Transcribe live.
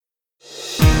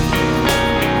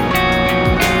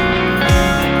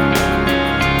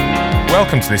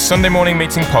Welcome to this Sunday morning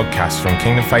meeting podcast from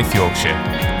Kingdom Faith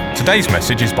Yorkshire. Today's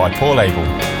message is by Paul Abel.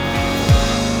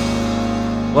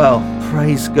 Well,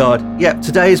 praise God. Yep,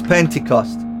 today is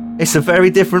Pentecost. It's a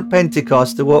very different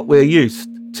Pentecost to what we're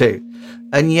used to.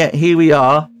 And yet here we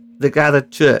are, the gathered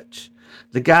church,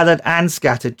 the gathered and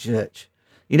scattered church.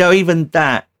 You know, even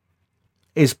that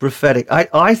is prophetic.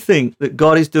 I think that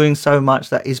God is doing so much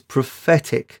that is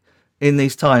prophetic in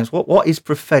these times. What is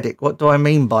prophetic? What do I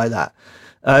mean by that?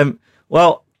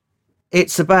 Well,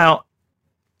 it's about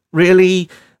really,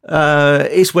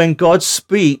 it's when God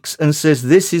speaks and says,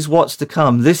 this is what's to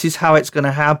come. This is how it's going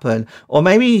to happen. Or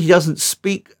maybe he doesn't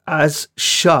speak as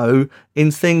show in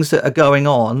things that are going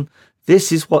on.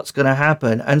 This is what's going to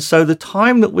happen. And so the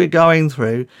time that we're going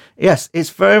through, yes,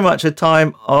 it's very much a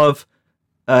time of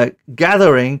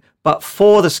gathering, but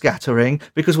for the scattering,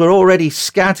 because we're already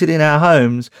scattered in our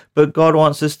homes, but God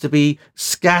wants us to be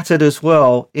scattered as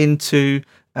well into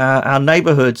our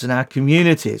neighborhoods and our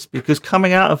communities, because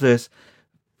coming out of this,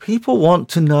 people want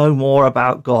to know more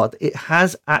about God. It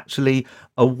has actually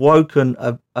awoken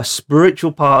a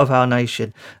spiritual part of our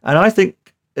nation. And I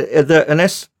think that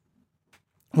unless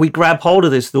we grab hold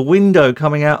of this, the window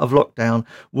coming out of lockdown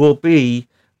will be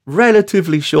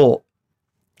relatively short.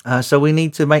 So we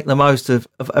need to make the most of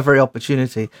every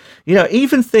opportunity. You know,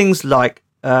 even things like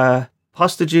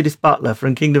Pastor Judith Butler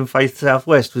from Kingdom Faith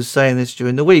Southwest was saying this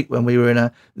during the week when we were in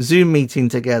a Zoom meeting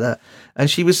together. And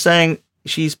she was saying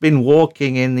she's been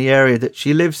walking in the area that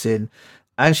she lives in.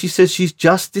 And she says she's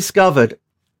just discovered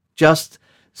just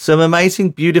some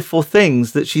amazing, beautiful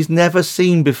things that she's never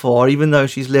seen before, even though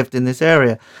she's lived in this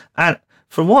area. And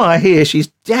from what I hear, she's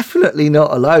definitely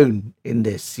not alone in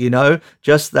this, you know,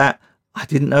 just that I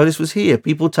didn't know this was here.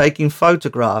 People taking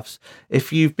photographs.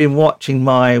 If you've been watching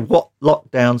my What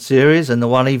Lockdown series and the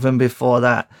one even before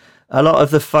that, a lot of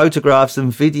the photographs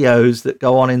and videos that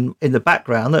go on in the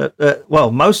background, well,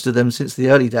 most of them since the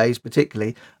early days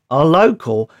particularly, are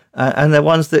local. And they're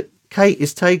ones that Kate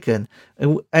is taken.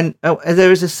 And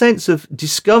there is a sense of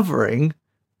discovering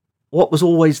what was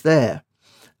always there.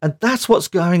 And that's what's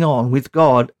going on with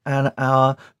God and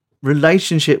our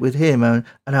relationship with him and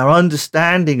our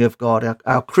understanding of God,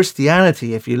 our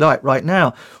Christianity, if you like. Right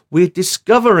now, we're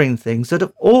discovering things that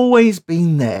have always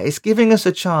been there. It's giving us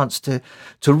a chance to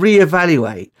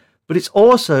reevaluate, but it's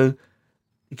also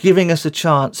giving us a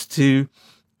chance to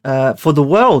for the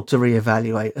world to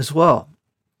reevaluate as well.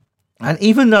 And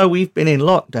even though we've been in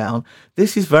lockdown,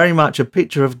 this is very much a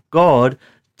picture of God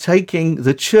taking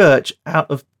the church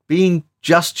out of being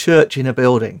just church in a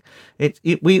building.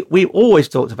 We always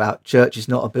talked about church is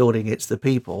not a building, it's the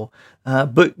people.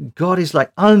 But God is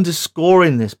like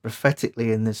underscoring this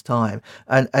prophetically in this time.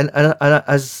 And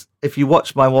as if you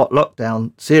watch my What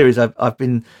Lockdown series, I've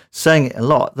been saying it a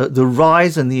lot, that the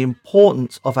rise and the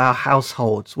importance of our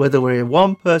households, whether we're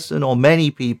one person or many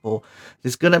people,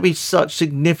 there's going to be such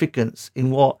significance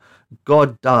in what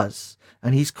God does.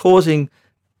 And he's causing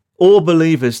all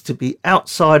believers to be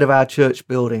outside of our church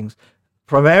buildings.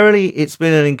 Primarily, it's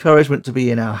been an encouragement to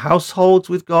be in our households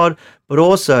with God, but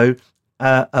also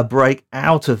a break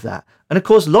out of that. And of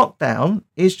course, lockdown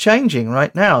is changing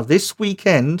right now. This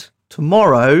weekend,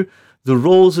 tomorrow, the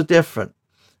rules are different.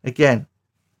 Again,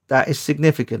 that is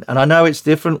significant. And I know it's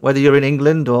different whether you're in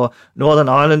England or Northern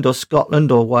Ireland or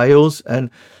Scotland or Wales. And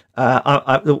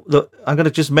I'm going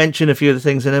to just mention a few of the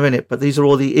things in a minute, but these are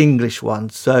all the English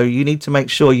ones. So you need to make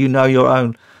sure you know your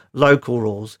own local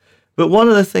rules. But one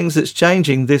of the things that's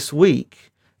changing this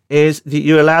week is that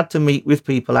you're allowed to meet with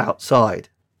people outside.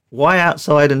 Why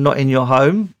outside and not in your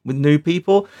home with new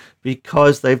people?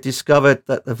 Because they've discovered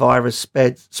that the virus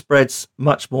spreads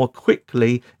much more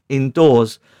quickly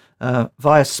indoors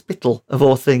via spittle, of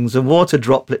all things, and water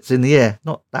droplets in the air.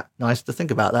 Not that nice to think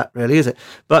about that, really, is it?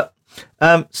 But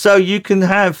so you can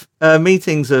have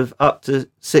meetings of up to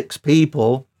 6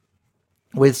 people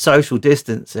with social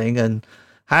distancing and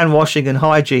hand washing and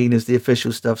hygiene, as the official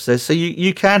stuff says. So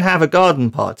you can have a garden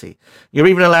party. You're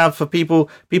even allowed for people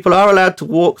are allowed to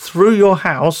walk through your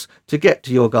house to get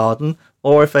to your garden,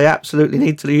 or if they absolutely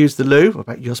need to use the loo,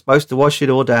 you're supposed to wash it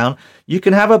all down. You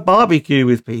can have a barbecue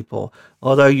with people,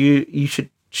 although you should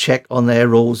check on their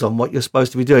rules on what you're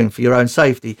supposed to be doing for your own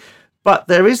safety. But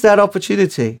there is that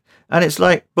opportunity. And it's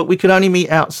like, but we can only meet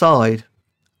outside.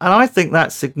 And I think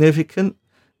that's significant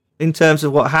in terms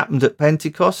of what happened at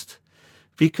Pentecost.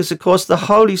 Because, of course, the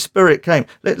Holy Spirit came.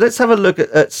 Let's have a look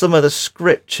at some of the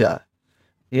scripture,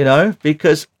 you know,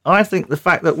 because I think the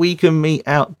fact that we can meet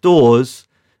outdoors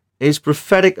is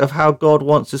prophetic of how God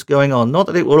wants us going on. Not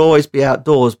that it will always be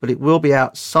outdoors, but it will be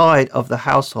outside of the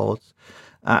households.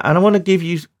 And I want to give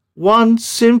you one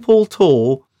simple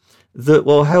tool that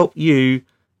will help you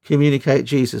communicate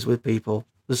Jesus with people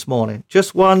this morning.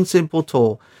 Just one simple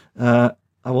tool I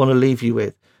want to leave you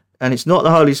with. And it's not the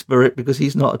Holy Spirit, because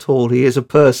he's not at all. He is a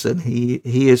person. He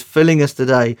is filling us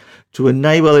today to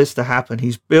enable this to happen.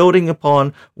 He's building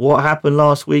upon what happened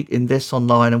last week in this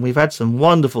online, and we've had some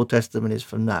wonderful testimonies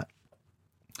from that.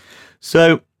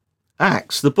 So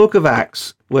Acts, the book of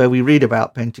Acts, where we read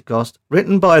about Pentecost,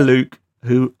 written by Luke,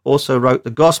 who also wrote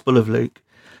the Gospel of Luke.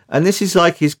 And this is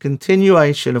like his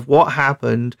continuation of what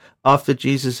happened after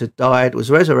Jesus had died,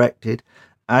 was resurrected.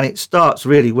 And it starts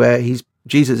really where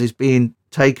Jesus is being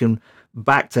taken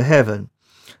back to heaven.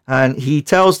 And he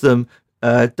tells them,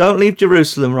 don't leave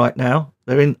Jerusalem right now.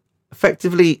 They're in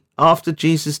effectively after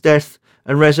Jesus' death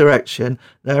and resurrection,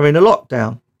 they're in a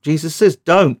lockdown. Jesus says,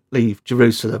 don't leave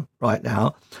Jerusalem right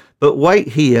now, but wait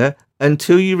here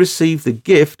until you receive the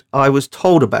gift I was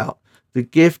told about, the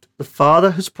gift the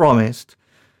Father has promised.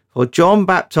 For John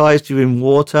baptized you in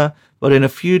water, but in a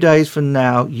few days from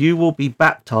now you will be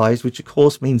baptized, which of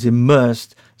course means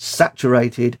immersed,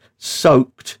 saturated,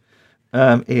 soaked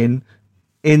in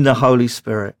the Holy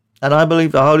Spirit. And I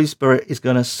believe the Holy Spirit is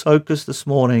going to soak us this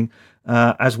morning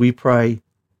as we pray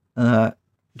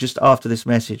just after this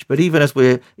message. But even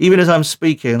as I'm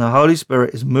speaking, the Holy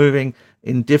Spirit is moving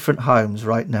in different homes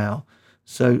right now.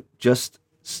 So just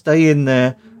stay in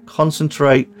there,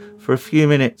 concentrate for a few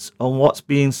minutes on what's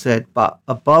being said, but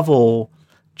above all,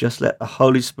 just let the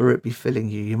Holy Spirit be filling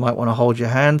you. You might want to hold your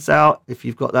hands out if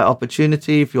you've got that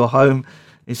opportunity, if your home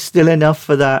is still enough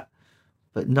for that,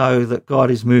 but know that God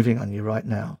is moving on you right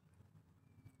now.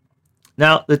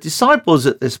 Now, the disciples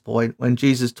at this point, when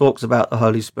Jesus talks about the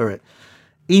Holy Spirit,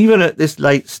 even at this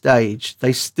late stage,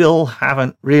 they still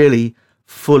haven't really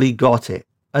fully got it.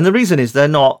 And the reason is they're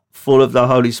not full of the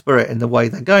Holy Spirit in the way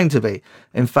they're going to be.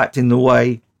 In fact, in the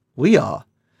way we are.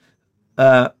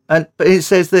 But it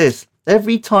says this,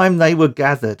 every time they were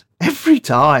gathered, every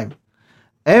time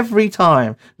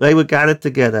they were gathered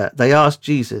together, they asked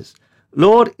Jesus,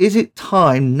 Lord, is it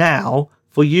time now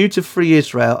for you to free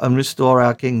Israel and restore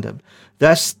our kingdom?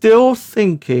 They're still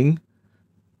thinking,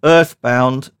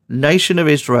 earthbound, nation of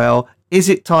Israel, is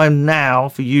it time now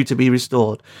for you to be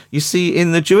restored? You see,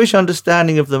 in the Jewish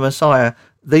understanding of the Messiah,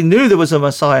 they knew there was a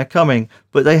Messiah coming,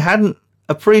 but they hadn't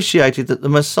appreciated that the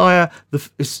Messiah,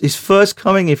 his first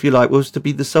coming, if you like, was to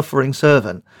be the suffering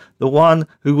servant, the one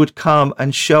who would come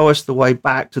and show us the way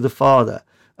back to the Father.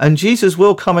 And Jesus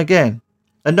will come again.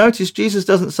 And notice Jesus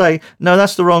doesn't say, no,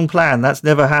 that's the wrong plan, that's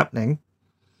never happening.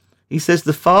 He says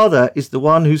the Father is the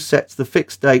one who sets the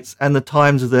fixed dates and the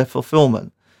times of their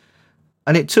fulfillment.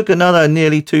 And it took another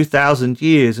nearly 2,000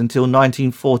 years until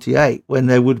 1948 when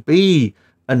there would be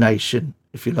a nation,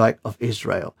 if you like, of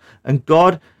Israel. And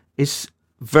God is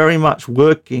very much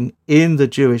working in the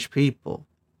Jewish people.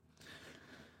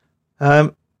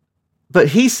 But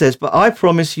he says, but I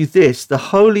promise you this, the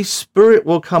Holy Spirit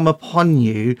will come upon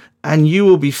you and you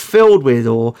will be filled with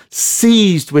or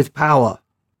seized with power.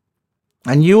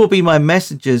 And you will be my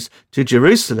messengers to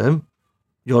Jerusalem,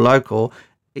 your local,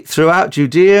 throughout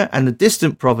Judea and the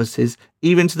distant provinces,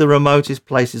 even to the remotest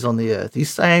places on the earth.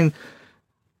 He's saying,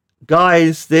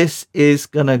 guys, this is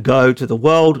going to go to the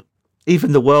world,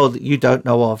 even the world that you don't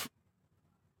know of.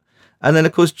 And then,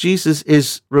 of course, Jesus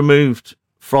is removed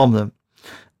from them.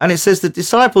 And it says the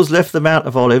disciples left the Mount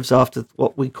of Olives after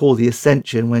what we call the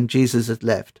Ascension, when Jesus had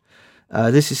left.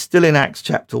 This is still in Acts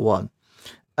chapter 1.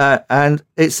 And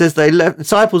it says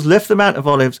disciples left the Mount of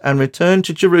Olives and returned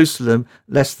to Jerusalem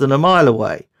less than a mile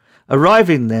away.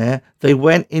 Arriving there, they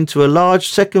went into a large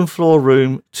second-floor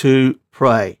room to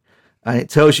pray. And it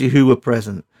tells you who were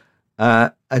present.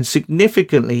 And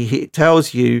significantly, it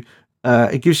tells you,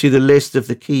 it gives you the list of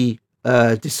the key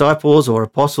disciples or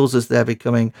apostles as they're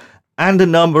becoming, and a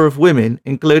number of women,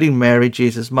 including Mary,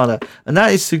 Jesus' mother. And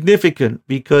that is significant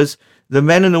because the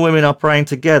men and the women are praying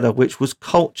together, which was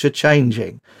culture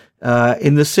changing.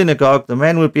 In the synagogue, the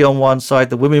men would be on one side,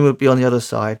 the women would be on the other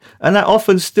side. And that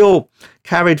often still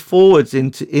carried forwards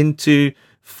into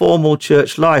formal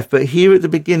church life. But here at the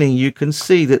beginning, you can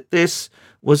see that this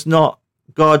was not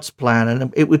God's plan.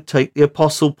 And it would take the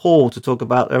Apostle Paul to talk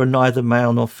about there are neither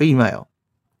male nor female.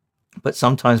 But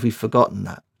sometimes we've forgotten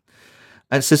that.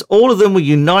 And it says, all of them were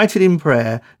united in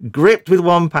prayer, gripped with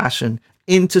one passion,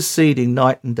 interceding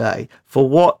night and day for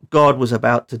what God was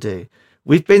about to do.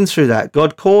 We've been through that.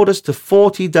 God called us to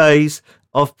 40 days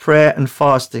of prayer and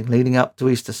fasting leading up to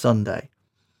Easter Sunday.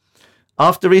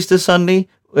 After Easter Sunday,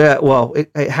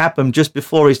 it happened just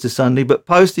before Easter Sunday, but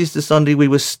post Easter Sunday, we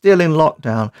were still in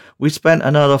lockdown. We spent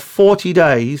another 40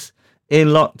 days in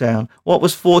lockdown. What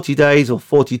was 40 days or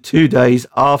 42 days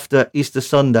after Easter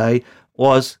Sunday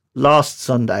was last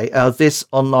Sunday, this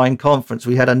online conference.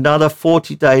 We had another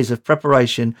 40 days of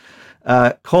preparation,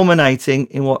 culminating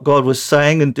in what God was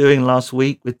saying and doing last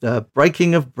week with the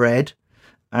breaking of bread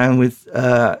and with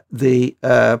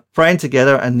the praying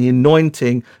together and the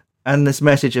anointing and this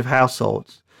message of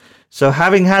households. So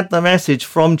having had the message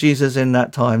from Jesus in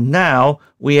that time, now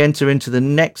we enter into the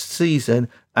next season.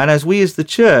 And as we as the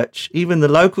church, even the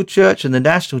local church and the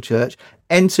national church,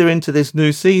 enter into this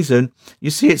new season, you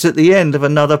see it's at the end of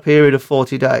another period of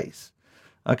 40 days.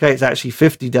 Okay, it's actually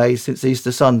 50 days since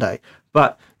Easter Sunday.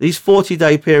 But these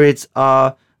 40-day periods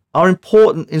are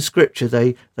important in Scripture.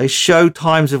 They show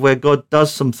times of where God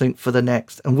does something for the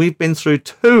next. And we've been through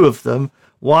 2 of them,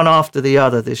 one after the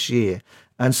other this year.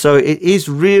 And so it is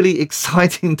really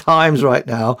exciting times right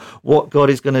now, what God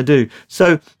is going to do.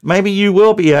 So maybe you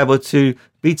will be able to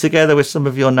be together with some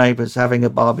of your neighbors having a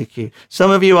barbecue.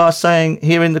 Some of you are saying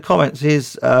here in the comments,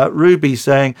 here's Ruby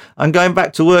saying, I'm going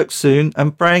back to work soon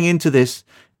and praying into this.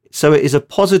 So it is a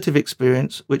positive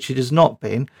experience, which it has not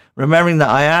been. Remembering that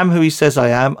I am who he says I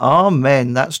am.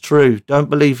 Amen. That's true. Don't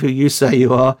believe who you say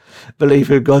you are. Believe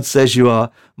who God says you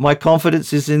are. My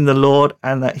confidence is in the Lord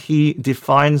and that he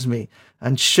defines me.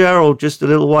 And Cheryl, just a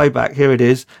little way back, here it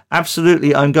is.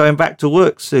 Absolutely, I'm going back to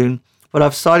work soon, but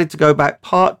I've decided to go back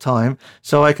part-time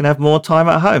so I can have more time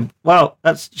at home. Well,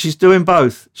 she's doing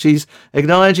both. She's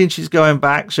acknowledging she's going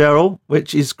back, Cheryl,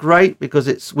 which is great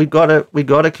because we've got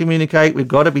to communicate. We've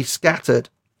got to be scattered.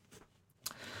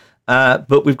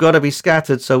 But we've got to be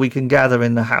scattered so we can gather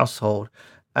in the household.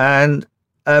 And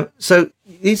so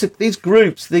these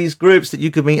groups that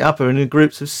you could meet up are in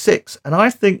groups of 6. And I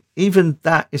think even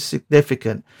that is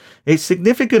significant. It's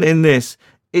significant in this.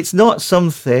 It's not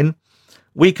something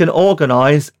we can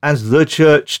organize as the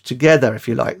church together, if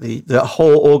you like, the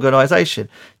whole organization.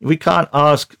 We can't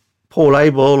ask Paul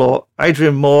Abel or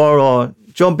Adrian Moore or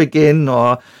John Begin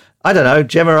or, I don't know,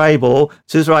 Gemma Abel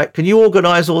says, right, can you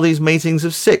organize all these meetings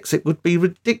of 6? It would be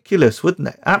ridiculous, wouldn't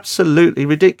it? Absolutely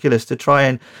ridiculous to try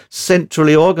and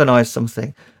centrally organize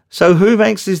something. So who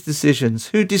makes these decisions?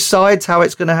 Who decides how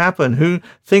it's going to happen? Who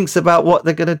thinks about what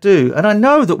they're going to do? And I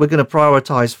know that we're going to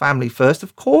prioritize family first.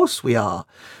 Of course we are.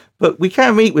 But we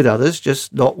can meet with others,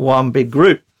 just not one big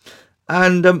group.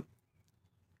 And and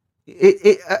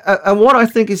what I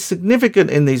think is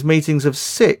significant in these meetings of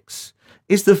 6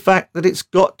 is the fact that it's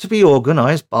got to be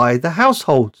organized by the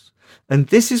households. And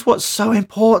this is what's so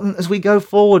important as we go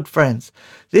forward, friends.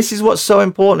 This is what's so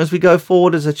important as we go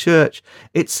forward as a church.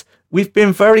 We've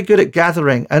been very good at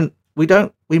gathering, and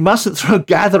we mustn't throw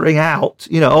gathering out,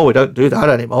 we don't do that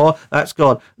anymore. That's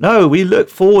gone. No, we look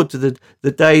forward to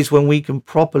the days when we can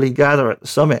properly gather at the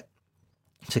summit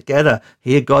together,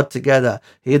 hear God together,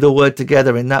 hear the word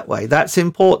together in that way. That's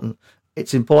important.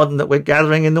 It's important that we're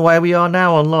gathering in the way we are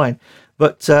now online.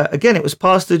 But again, it was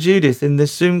Pastor Judith in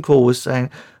this Zoom call was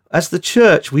saying, as the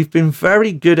church, we've been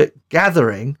very good at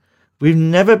gathering. We've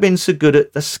never been so good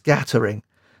at the scattering.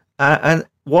 And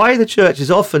why the church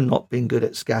has often not been good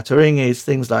at scattering is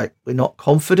things like we're not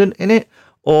confident in it,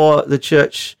 or the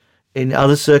church in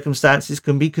other circumstances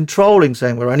can be controlling,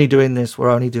 saying we're only doing this, we're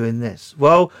only doing this.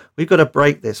 Well, we've got to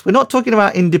break this. We're not talking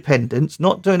about independence,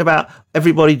 not talking about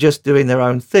everybody just doing their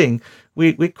own thing.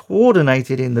 We're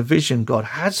coordinated in the vision God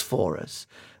has for us.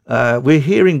 We're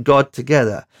hearing God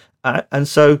together. And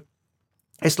so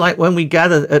it's like when we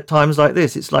gather at times like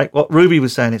this, it's like what Ruby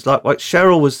was saying. It's like what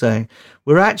Cheryl was saying.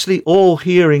 We're actually all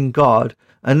hearing God.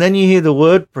 And then you hear the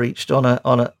word preached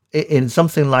in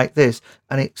something like this,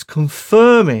 and it's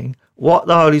confirming what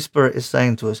the Holy Spirit is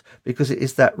saying to us, because it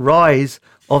is that rise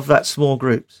of that small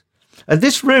groups. And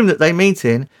this room that they meet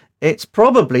in, it's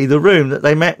probably the room that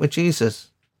they met with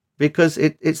Jesus, because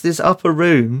it's this upper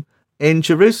room in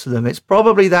Jerusalem. It's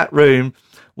probably that room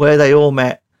where they all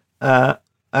met,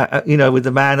 with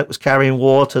the man that was carrying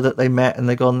water that they met, and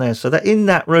they gone there. So they're in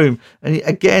that room. And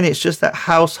again, it's just that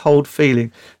household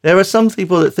feeling. There are some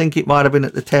people that think it might have been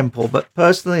at the temple, but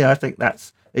personally, I think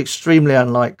that's extremely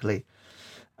unlikely.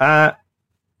 And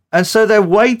so they're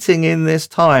waiting in this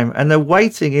time, and they're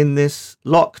waiting in this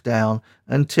lockdown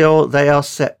until they are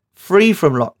set free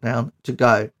from lockdown to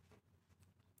go.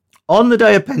 On the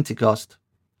day of Pentecost,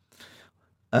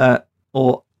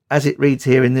 or as it reads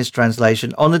here in this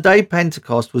translation, on the day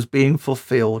Pentecost was being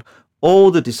fulfilled,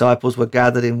 all the disciples were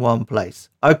gathered in one place.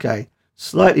 Okay,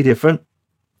 slightly different.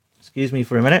 Excuse me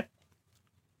for a minute.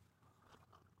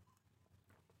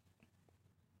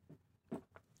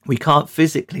 We can't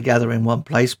physically gather in one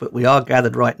place, but we are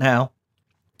gathered right now.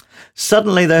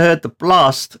 Suddenly they heard the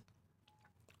blast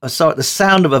the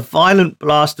sound of a violent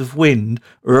blast of wind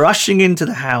rushing into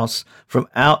the house from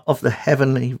out of the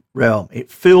heavenly realm.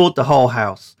 It filled the whole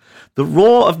house. The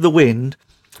roar of the wind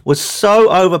was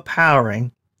so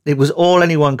overpowering, it was all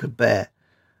anyone could bear.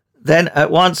 Then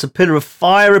at once a pillar of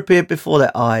fire appeared before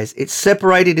their eyes. It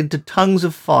separated into tongues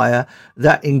of fire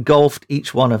that engulfed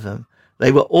each one of them.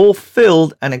 They were all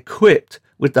filled and equipped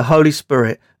with the Holy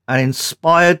Spirit and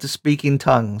inspired to speak in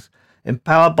tongues,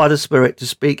 empowered by the Spirit to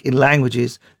speak in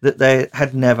languages that they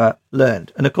had never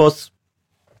learned. And of course,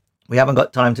 we haven't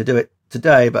got time to do it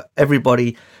today, but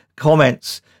everybody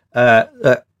comments,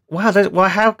 wow,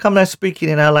 how come they're speaking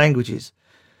in our languages?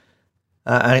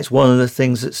 And it's one of the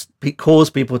things that's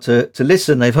caused people to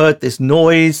listen. They've heard this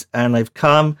noise and they've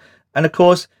come. And of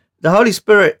course, the Holy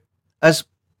Spirit has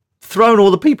thrown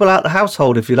all the people out of the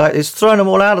household, if you like. It's thrown them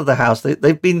all out of the house.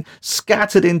 They've been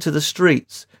scattered into the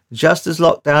streets. Just as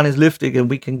lockdown is lifting and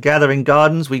we can gather in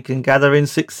gardens, we can gather in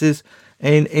sixes,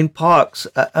 in parks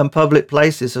and public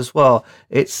places as well.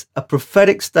 It's a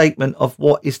prophetic statement of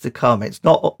what is to come. It's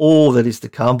not all that is to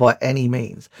come by any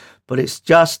means, but it's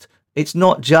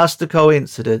not just a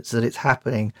coincidence that it's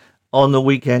happening on the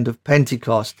weekend of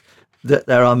Pentecost, that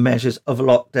there are measures of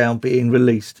lockdown being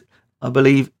released. I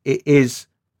believe it is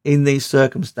in these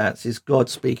circumstances God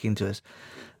speaking to us.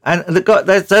 And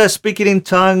they're speaking in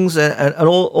tongues and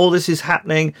all this is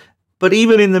happening. But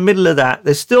even in the middle of that,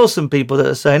 there's still some people that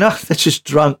are saying, oh, they're just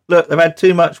drunk. Look, they've had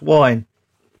too much wine.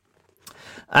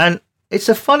 And it's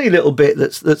a funny little bit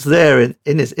that's there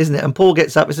in this, isn't it? And Paul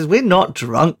gets up and says, we're not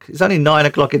drunk. It's only 9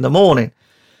 o'clock in the morning.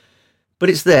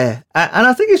 But it's there. And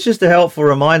I think it's just a helpful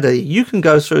reminder. You can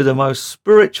go through the most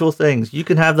spiritual things. You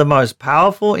can have the most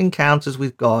powerful encounters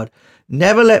with God.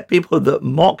 Never let people that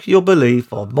mock your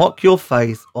belief or mock your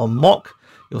faith or mock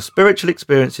your spiritual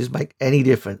experiences make any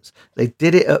difference. They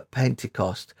did it at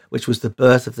Pentecost, which was the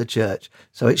birth of the church.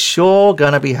 So it's sure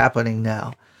going to be happening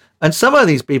now. And some of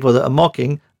these people that are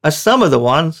mocking are some of the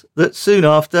ones that soon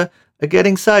after are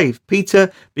getting saved.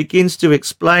 Peter begins to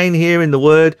explain here in the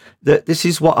word that this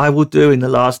is what I will do in the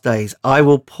last days. I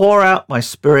will pour out my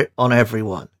spirit on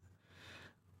everyone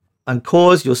and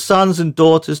cause your sons and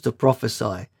daughters to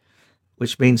prophesy,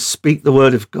 which means speak the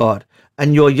word of God.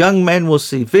 And your young men will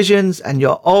see visions and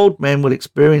your old men will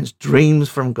experience dreams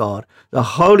from God. The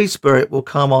Holy Spirit will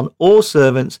come on all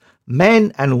servants,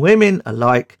 men and women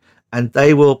alike, and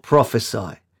they will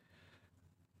prophesy.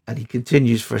 And he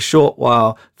continues for a short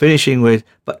while, finishing with,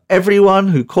 but everyone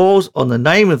who calls on the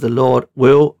name of the Lord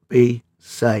will be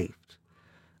saved.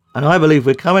 And I believe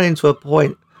we're coming into a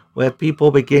point where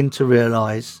people begin to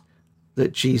realize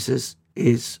that Jesus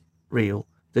is real,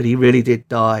 that he really did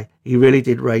die. He really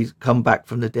did come back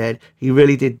from the dead. He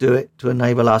really did do it to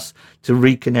enable us to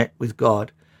reconnect with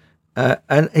God.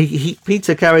 And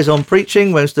Peter carries on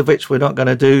preaching, most of which we're not going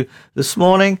to do this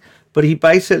morning. But he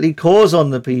basically calls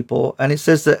on the people, and it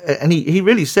says that, and he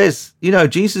really says, you know,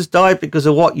 Jesus died because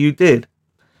of what you did.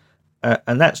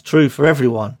 And that's true for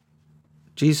everyone.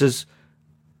 Jesus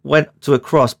went to a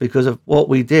cross because of what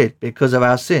we did, because of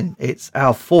our sin. It's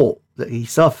our fault that he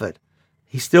suffered.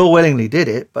 He still willingly did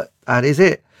it, but that is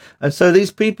it. And so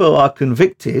these people are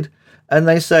convicted, and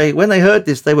they say, when they heard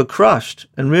this, they were crushed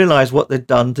and realized what they'd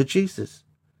done to Jesus.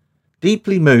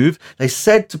 Deeply moved, they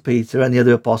said to Peter and the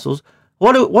other apostles,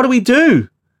 What do we do?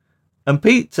 And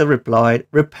Peter replied,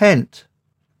 repent.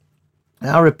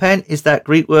 Now, repent is that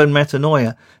Greek word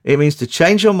metanoia. It means to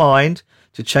change your mind,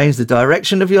 to change the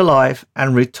direction of your life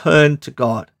and return to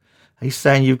God. He's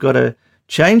saying you've got to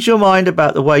change your mind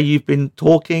about the way you've been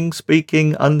talking,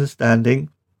 speaking, understanding,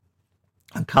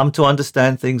 and come to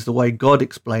understand things the way God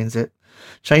explains it.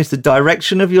 Change the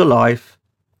direction of your life,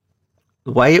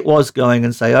 the way it was going,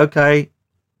 and say, okay,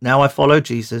 now I follow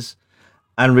Jesus,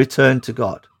 and return to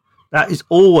God. That is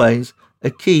always a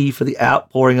key for the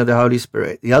outpouring of the Holy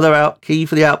Spirit. The other key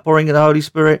for the outpouring of the Holy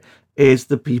Spirit is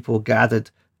the people gathered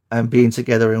and being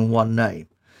together in one name.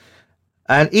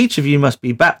 And each of you must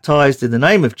be baptized in the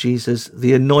name of Jesus,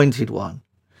 the Anointed One,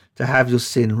 to have your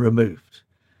sin removed.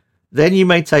 Then you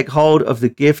may take hold of the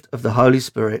gift of the Holy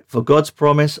Spirit, for God's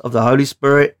promise of the Holy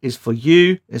Spirit is for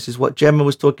you. This is what Gemma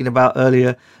was talking about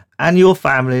earlier, and your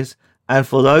families, and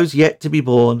for those yet to be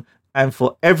born, and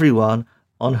for everyone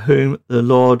on whom the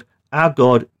Lord our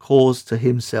God calls to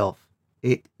himself.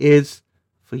 It is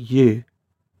for you.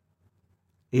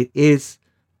 It is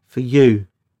for you.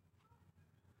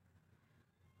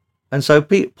 And so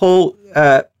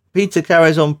Peter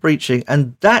carries on preaching,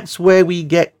 and that's where we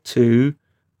get to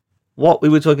what we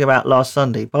were talking about last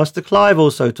Sunday. Pastor Clive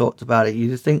also talked about it.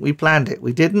 You think we planned it.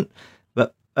 We didn't,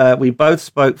 but we both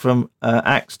spoke from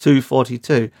Acts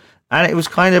 2:42. And it was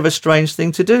kind of a strange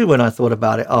thing to do when I thought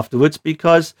about it afterwards,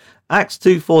 because Acts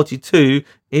 2:42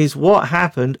 is what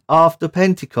happened after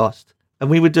Pentecost, and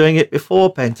we were doing it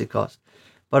before Pentecost.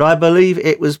 But I believe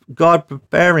it was God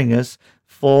preparing us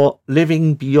for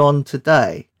living beyond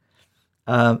today.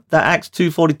 That Acts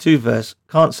 2:42 verse,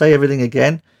 can't say everything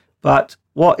again, but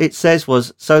what it says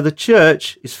was, so the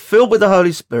church is filled with the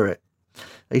Holy Spirit.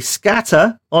 They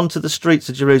scatter onto the streets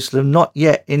of Jerusalem, not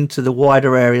yet into the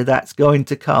wider area that's going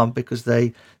to come, because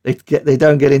they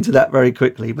don't get into that very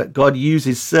quickly. But God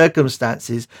uses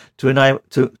circumstances to enable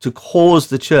to cause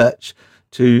the church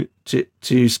to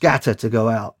scatter, to go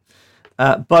out.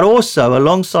 But also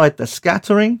alongside the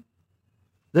scattering,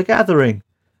 the gathering.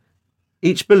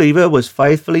 Each believer was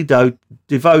faithfully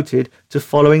devoted to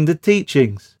following the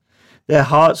teachings. Their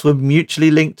hearts were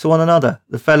mutually linked to one another.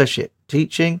 The fellowship,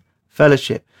 teaching,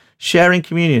 fellowship, sharing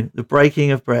communion, the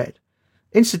breaking of bread.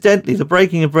 Incidentally, the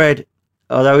breaking of bread,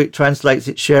 although it translates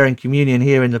it sharing communion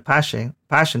here in the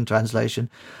Passion translation,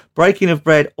 breaking of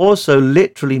bread also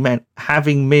literally meant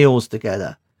having meals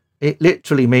together. It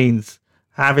literally means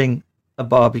having a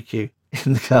barbecue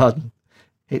in the garden.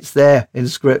 It's there in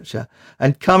Scripture.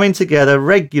 And coming together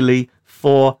regularly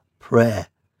for prayer.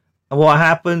 And what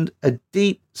happened? A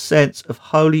deep sense of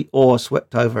holy awe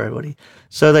swept over everybody.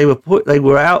 So they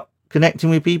were out connecting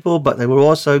with people, but they were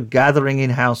also gathering in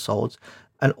households.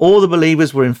 And all the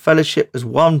believers were in fellowship as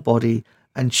one body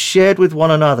and shared with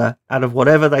one another out of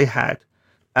whatever they had.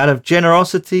 Out of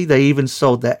generosity, they even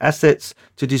sold their assets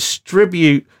to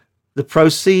distribute the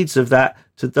proceeds of that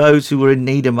to those who were in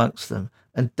need amongst them.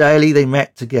 And daily they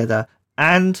met together,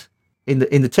 and in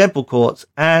the temple courts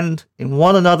and in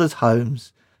one another's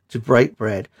homes, to break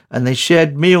bread. And they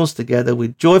shared meals together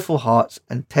with joyful hearts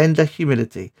and tender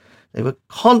humility. They were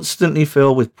constantly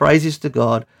filled with praises to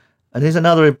God. And here's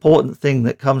another important thing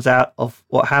that comes out of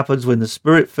what happens when the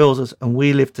Spirit fills us and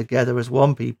we live together as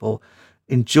one people,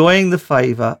 enjoying the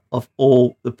favor of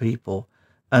all the people.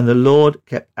 And the Lord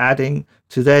kept adding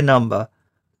to their number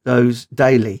those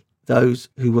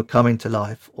who were coming to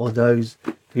life, or those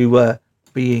who were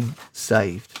being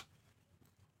saved.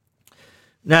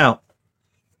 Now,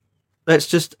 let's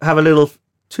just have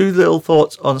two little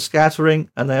thoughts on scattering,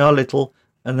 and they are little,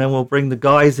 and then we'll bring the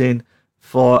guys in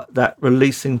for that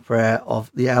releasing prayer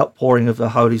of the outpouring of the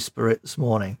Holy Spirit this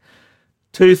morning.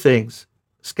 Two things: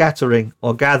 scattering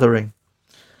or gathering.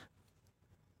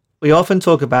 We often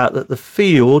talk about that the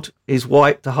field is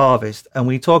white to harvest, and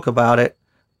we talk about it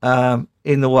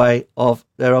in the way of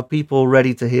there are people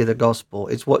ready to hear the gospel.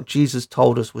 It's what Jesus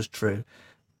told us was true.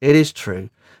 It is true.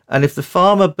 And if the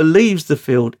farmer believes the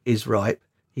field is ripe,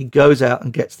 he goes out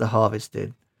and gets the harvest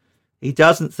in. He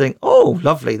doesn't think, oh,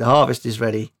 lovely, the harvest is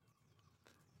ready.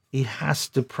 He has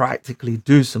to practically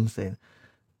do something.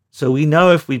 So we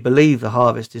know if we believe the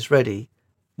harvest is ready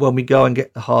when we go and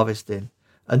get the harvest in.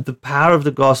 And the power of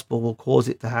the gospel will cause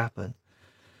it to happen.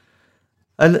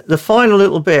 And the final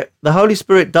little bit, the Holy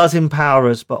Spirit does empower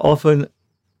us, but often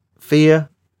fear,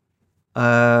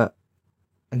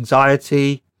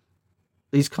 anxiety,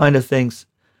 these kind of things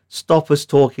stop us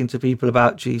talking to people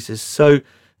about Jesus. So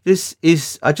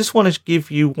I just want to give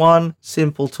you one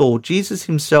simple tool. Jesus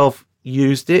himself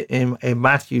used it in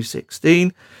Matthew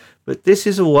 16, but this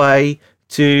is a way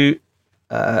to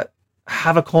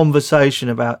have a conversation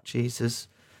about Jesus.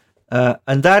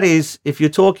 And that is, if you're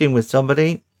talking with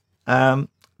somebody,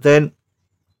 then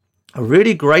a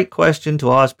really great question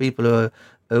to ask people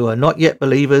who are not yet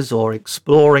believers or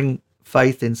exploring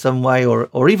faith in some way,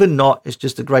 or even not, is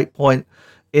just a great point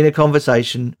in a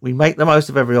conversation. We make the most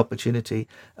of every opportunity,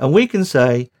 and we can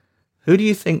say, who do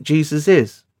you think Jesus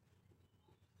is?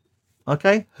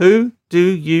 Okay, who do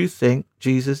you think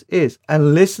Jesus is?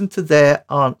 And listen to their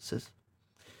answers.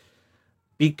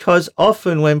 Because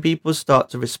often when people start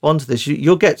to respond to this,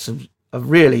 you'll get some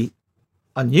really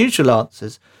unusual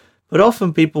answers, but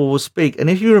often people will speak. And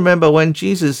if you remember when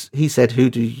Jesus, he said, who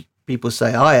do people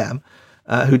say I am?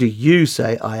 Who do you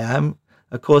say I am?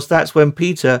 Of course, that's when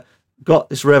Peter got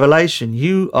this revelation.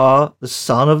 You are the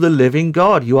Son of the living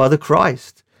God. You are the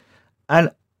Christ.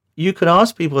 And you can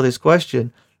ask people this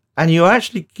question, and you're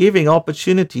actually giving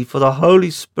opportunity for the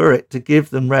Holy Spirit to give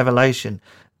them revelation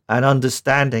and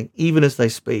understanding, even as they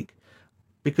speak.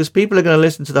 Because people are going to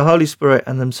listen to the Holy Spirit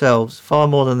and themselves far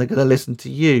more than they're going to listen to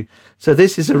you. So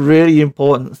this is a really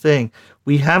important thing.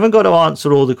 We haven't got to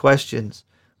answer all the questions.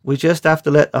 We just have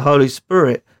to let the Holy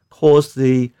Spirit cause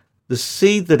the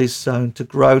seed that is sown to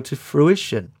grow to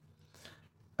fruition.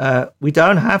 We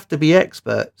don't have to be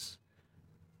experts,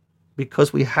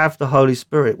 because we have the Holy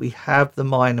Spirit. We have the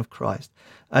mind of Christ.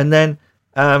 And then,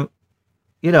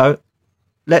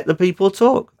 let the people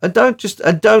talk, and don't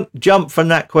jump from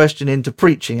that question into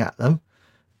preaching at them.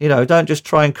 Don't just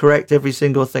try and correct every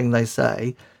single thing they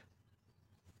say.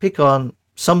 Pick on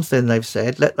something they've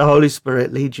said, let the Holy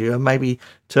Spirit lead you, and maybe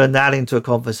turn that into a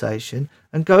conversation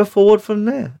and go forward from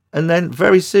there. And then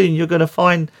very soon you're going to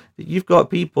find that you've got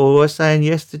people who are saying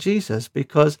yes to Jesus,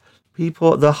 because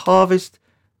the harvest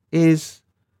is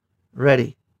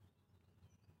ready.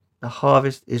 The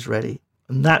harvest is ready.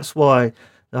 And that's why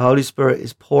the Holy Spirit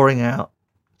is pouring out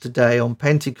today on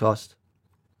Pentecost,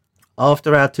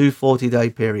 after our 2 40-day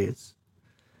periods,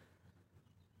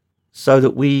 so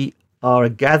that we are a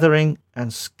gathering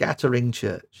and scattering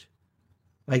church,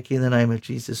 making the name of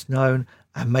Jesus known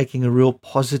and making a real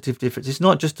positive difference. It's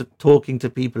not just talking to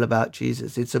people about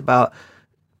Jesus. It's about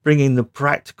bringing the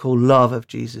practical love of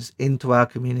Jesus into our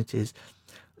communities.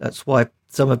 That's why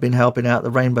some have been helping out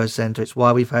the Rainbow Centre. It's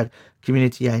why we've had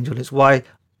Community Angel. It's why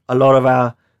a lot of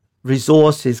our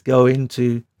resources go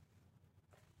into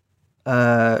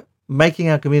making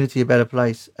our community a better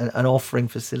place and offering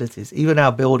facilities. Even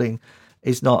our building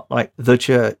is not like the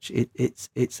church.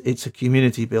 It's a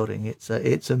community building. It's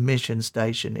a mission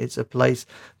station. It's a place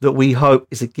that we hope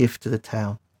is a gift to the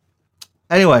town.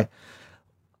 Anyway,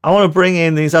 I want to bring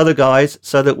in these other guys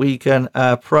so that we can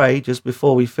pray just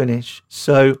before we finish.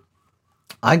 So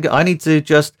I need to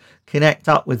just connect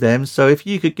up with them. So if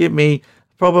you could give me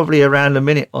probably around a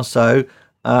minute or so,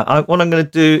 what I'm going to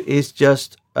do is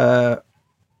just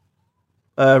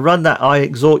run that I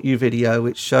Exhort You video,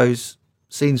 which shows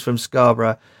scenes from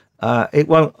Scarborough. I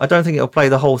don't think it'll play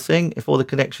the whole thing. If all the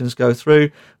connections go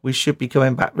through, we should be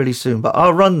coming back really soon. But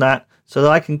I'll run that so that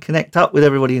I can connect up with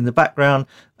everybody in the background.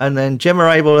 And then Gemma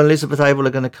Abel and Elizabeth Abel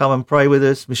are going to come and pray with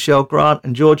us. Michelle Grant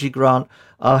and Georgie Grant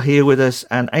are here with us.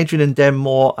 And Adrian and Dem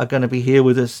Moore are going to be here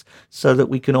with us so that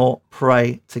we can all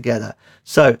pray together.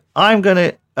 So I'm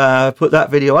going to put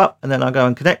that video up, and then I'll go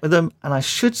and connect with them. And I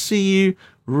should see you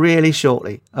really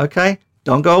shortly. Okay?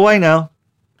 Don't go away now.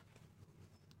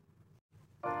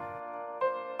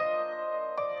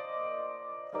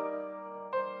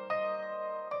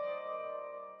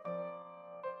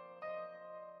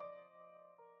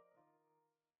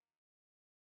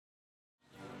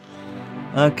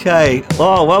 Okay,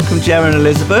 well, welcome Gemma and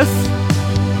Elizabeth.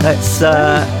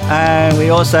 And we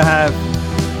also have,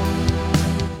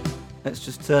 let's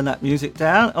just turn that music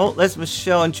down. Oh, there's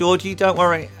Michelle and Georgie, don't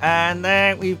worry. And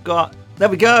then there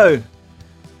we go.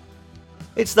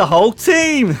 It's the whole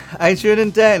team, Adrian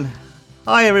and Den.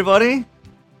 Hi, everybody.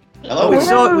 Hello.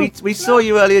 We saw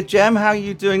you earlier, Gem. How are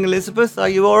you doing, Elizabeth? Are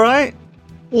you all right?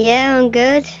 Yeah, I'm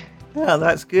good. Yeah,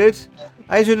 that's good.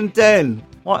 Adrian and Den,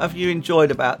 what have you enjoyed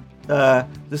about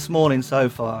this morning so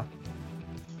far?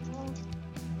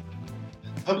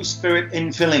 Holy Spirit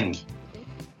infilling.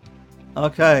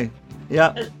 Okay,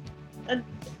 yeah.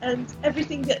 And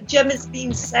everything that Jem has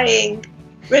been saying,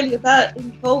 really about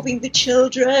involving the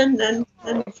children and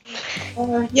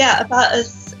about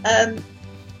us,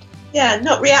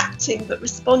 not reacting but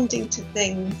responding to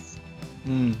things.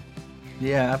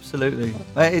 Yeah, absolutely.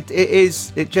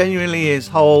 It genuinely is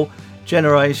whole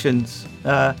generations.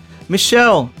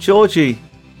 Michelle, Georgie,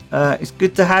 it's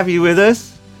good to have you with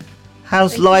us.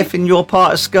 How's life in your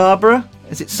part of Scarborough?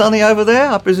 Is it sunny over there?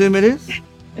 I presume it is.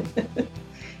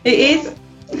 It is.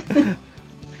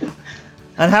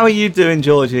 And how are you doing,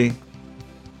 Georgie?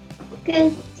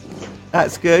 Good.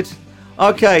 That's good.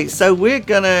 Okay, so we're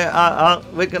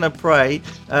gonna pray.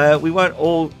 We won't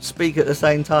all speak at the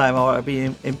same time, or it'll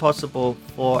be impossible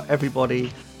for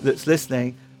everybody that's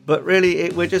listening. But really,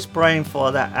 we're just praying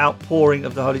for that outpouring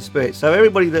of the Holy Spirit. So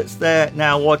everybody that's there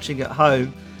now watching at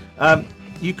home,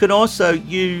 you can also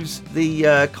use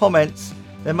the comments.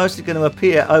 They're mostly going to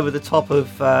appear over the top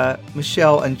of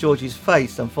Michelle and Georgie's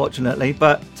face, unfortunately.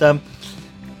 But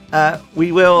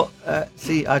we will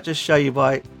see. I'll just show you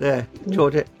by there.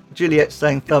 Juliet's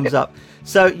saying thumbs up.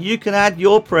 So you can add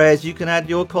your prayers. You can add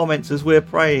your comments as we're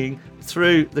praying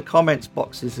through the comments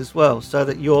boxes as well, so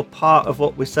that you're part of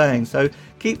what we're saying. So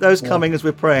keep those coming as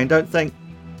we're praying. Don't think,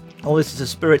 oh, this is a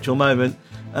spiritual moment,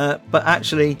 but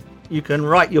actually you can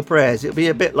write your prayers. It'll be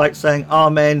a bit like saying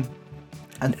amen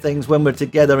and things when we're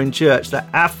together in church. That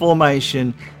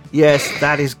affirmation, yes,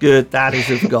 that is good, that is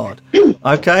of God.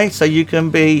 Okay, so you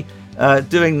can be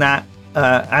doing that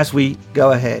as we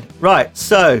go ahead. Right,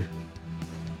 so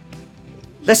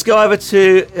let's go over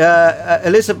to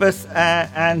Elizabeth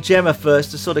and Gemma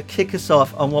first to sort of kick us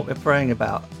off on what we're praying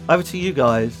about. Over to you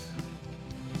guys.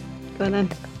 Go on then.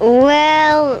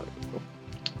 Well,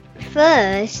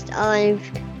 first I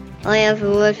have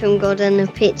a word from God and a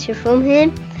picture from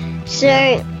Him. So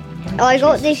I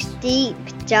got this deep,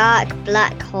 dark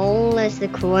black hole as the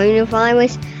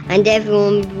coronavirus, and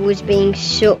everyone was being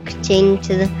sucked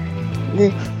into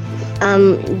the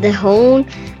hole,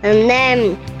 and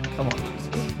then. Come on.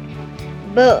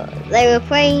 But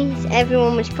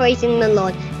everyone was praising the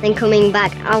Lord, then coming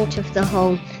back out of the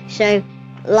hole. So,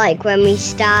 like when we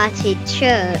started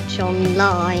church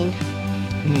online,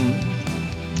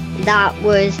 that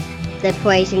was the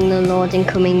praising the Lord and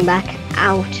coming back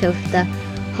out of the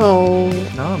hole.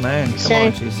 Oh man, come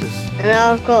on, Jesus. And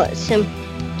I've got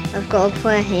a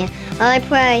prayer here. I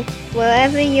pray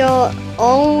wherever you're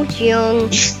old, young,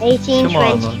 18,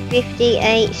 20, 50,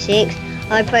 8, 6,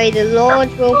 I pray the Lord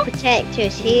will protect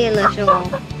us, heal us all.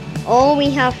 All we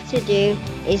have to do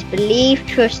is believe,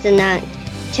 trust and act.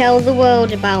 Tell the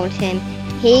world about Him.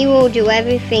 He will do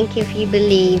everything if you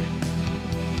believe.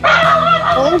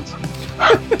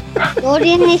 God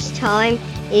in this time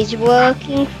is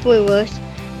working through us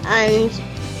and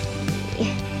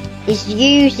is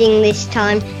using this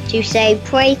time to say,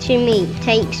 pray to me.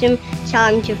 Take some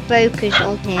time to focus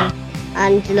on Him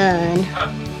and learn.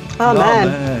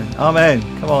 Amen. Amen.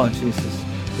 Come on, Jesus.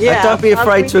 Yeah, don't be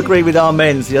afraid to agree with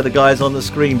amens, the other guys on the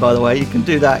screen, by the way. You can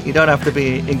do that. You don't have to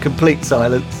be in complete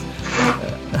silence.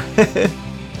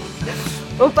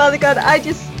 Well, Father God,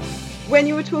 when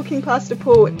you were talking, Pastor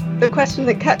Paul, the question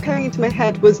that kept coming into my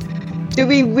head was, do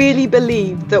we really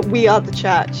believe that we are the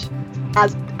church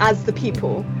as the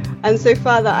people? And so,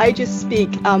 Father, I just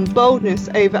speak boldness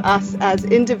over us as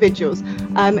individuals,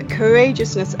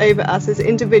 courageousness over us as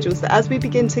individuals, that as we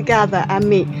begin to gather and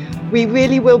meet, we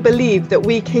really will believe that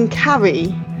we can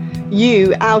carry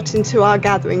you out into our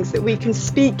gatherings, that we can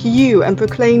speak you and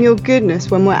proclaim your goodness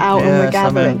when we're out and we're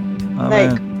gathering. Amen.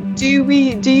 Like, do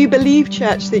you believe,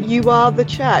 church, that you are the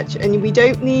church and we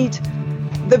don't need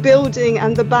the building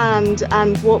and the band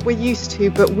and what we're used to,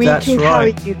 but we can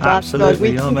carry you, Father God.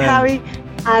 We can carry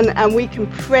and we can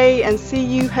pray and see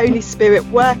you, Holy Spirit,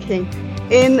 working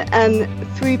in and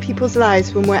through people's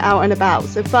lives when we're out and about.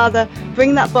 So, Father,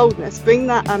 bring that boldness, bring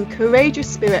that courageous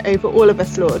spirit over all of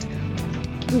us, Lord,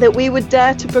 that we would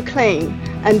dare to proclaim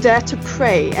and dare to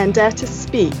pray and dare to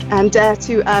speak and dare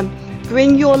to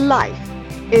bring your life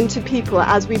into people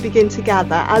as we begin to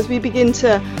gather, as we begin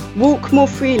to walk more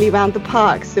freely around the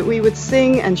parks, that we would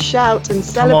sing and shout and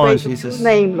celebrate your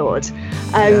name, Lord,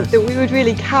 that we would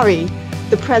really carry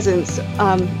the presence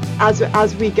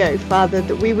as we go, Father,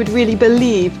 that we would really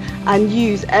believe and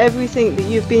use everything that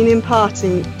you've been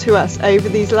imparting to us over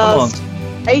these last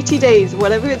 80 days,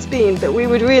 whatever it's been, that we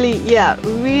would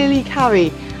really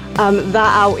carry that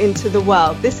out into the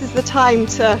world. This is the time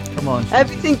to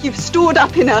everything you've stored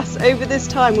up in us over this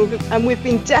time, and we've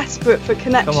been desperate for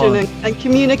connection and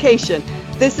communication.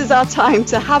 This is our time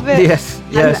to have it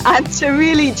and to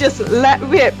really just let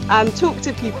rip and talk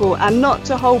to people and not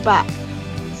to hold back.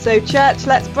 So, church,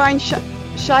 let's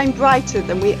shine brighter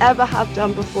than we ever have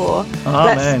done before.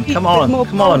 Let's speak with more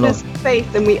boldness and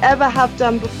faith than we ever have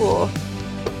done before.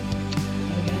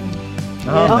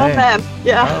 Amen.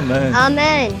 Yeah. Amen.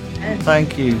 Amen.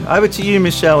 Thank you. Over to you,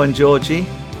 Michelle and Georgie.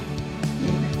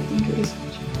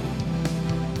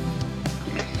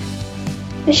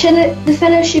 The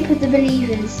fellowship of the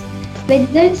believers. They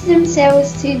devoted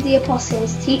themselves to the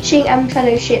apostles, teaching and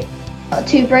fellowship,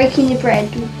 to breaking the bread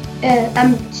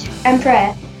and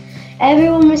prayer.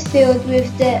 Everyone was filled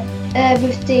with the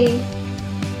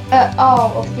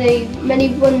awe of the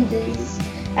many wonders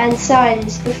and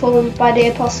signs performed by the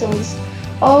apostles.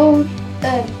 All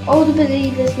the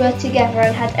believers were together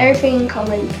and had everything in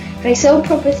common. They sold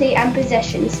property and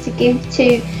possessions to give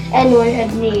to anyone who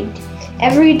had need.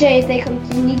 Every day they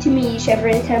continued to meet each other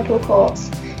in the temple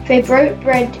courts. They broke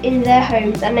bread in their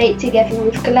homes and ate together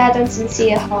with glad and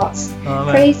sincere hearts,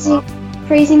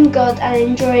 praising God and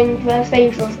enjoying the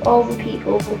favour of all the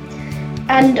people.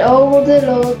 And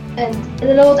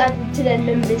the Lord added to their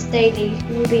numbers daily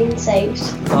who were being saved.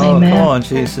 Amen. Come on,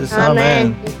 Jesus.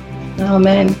 Amen.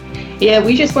 Amen. Yeah,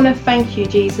 we just want to thank you,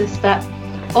 Jesus, that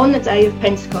on the day of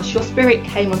Pentecost, your Spirit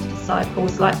came on the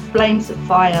disciples like flames of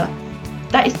fire.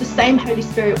 That is the same Holy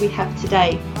Spirit we have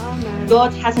today. Amen.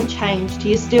 God hasn't changed.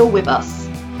 He is still with us.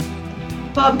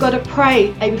 Father God, I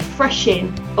pray a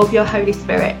refreshing of your Holy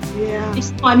Spirit. Yeah.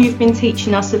 This time you've been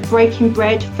teaching us of breaking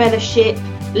bread, fellowship,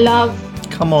 love.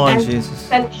 Come on, Jesus.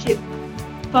 Fellowship.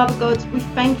 Father God, we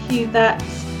thank you that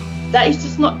is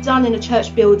just not done in a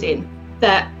church building,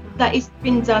 that is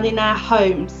been done in our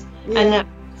homes and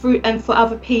for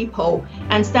other people,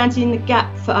 and standing in the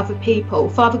gap for other people.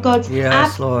 Father God,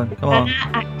 our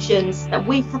actions that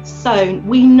we have sown,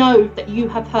 we know that you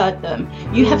have heard them,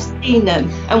 you have seen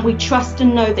them, and we trust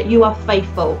and know that you are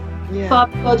faithful. Yeah.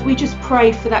 Father God, we just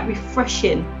pray for that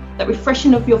refreshing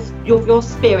of your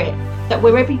spirit, that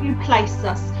wherever you place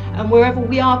us and wherever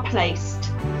we are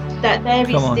placed, that there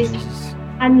is this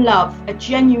and love, a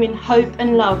genuine hope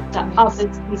and love that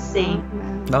others can see.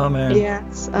 Amen.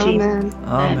 Yes. Amen.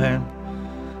 Amen.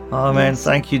 Amen.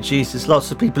 Thank you, Jesus.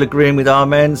 Lots of people agreeing with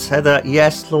amens. Heather,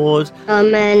 yes, Lord.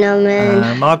 Amen.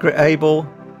 Amen. Margaret Abel,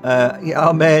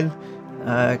 amen.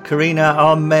 Karina,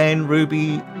 amen.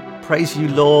 Ruby, praise you,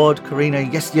 Lord. Karina,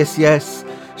 yes, yes, yes.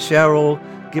 Cheryl,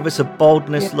 give us a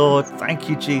boldness, Lord. Thank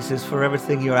you, Jesus, for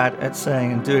everything you're at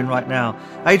saying and doing right now.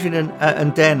 Adrian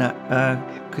and Dana,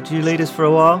 could you lead us for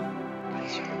a while?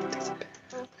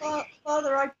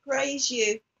 Father, I praise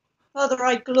you. Father,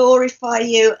 I glorify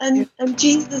you. And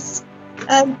Jesus,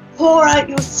 pour out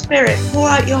your Spirit, pour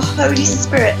out your Holy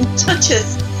Spirit and touch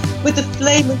us with the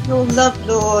flame of your love,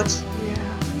 Lord.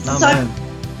 Amen.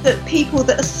 That people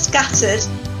that are scattered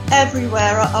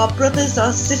everywhere, our brothers,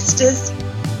 our sisters,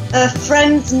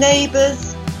 friends,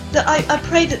 neighbours, that I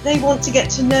pray that they want to get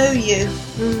to know you.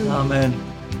 Amen.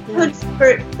 Holy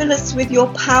Spirit, fill us with your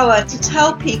power to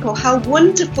tell people how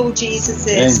wonderful Jesus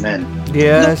is. Amen.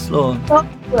 Yes, Lord.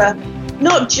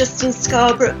 Not just in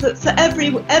Scarborough, but for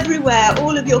everywhere,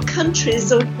 all of your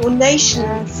countries or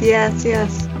nations. Yes.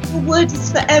 Your word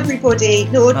is for everybody,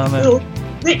 Lord. Amen. Lord,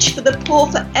 rich for the poor,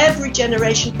 for every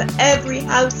generation, for every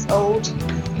household.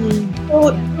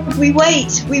 Lord, we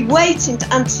wait in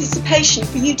anticipation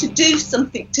for you to do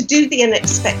something, to do the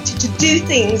unexpected, to do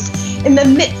things in the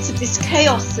midst of this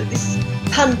chaos that this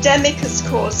pandemic has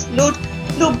caused. Lord,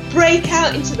 break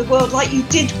out into the world like you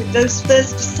did with those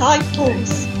first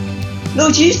disciples.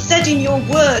 Lord, you said in your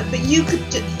word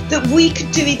that we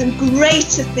could do even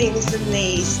greater things than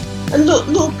these. And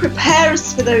Lord, prepare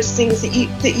us for those things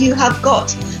that you have got,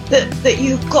 that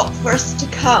you've got for us to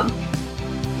come.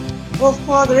 Well,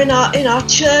 Father, in our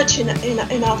church,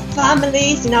 in our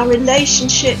families, in our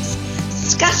relationships,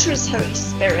 scatter us, Holy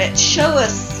Spirit. Show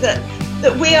us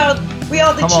that we are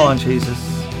the church. Come on, Jesus.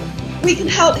 We can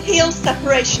help heal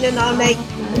separation in our nation.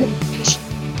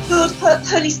 Lord,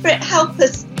 Holy Spirit, help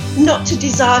us not to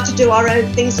desire to do our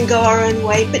own things and go our own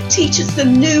way, but teach us the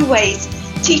new ways.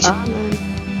 Teach us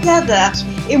together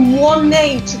in one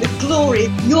name to the glory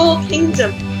of your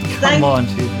kingdom. Come on,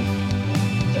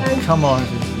 Jesus. Come on,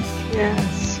 Jesus.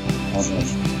 Yes.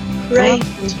 Great.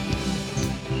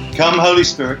 Come, Holy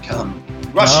Spirit, come.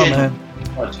 Rush Amen.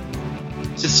 in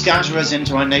to scatter us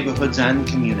into our neighbourhoods and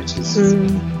communities.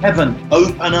 Heaven,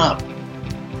 open up.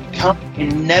 Come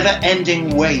in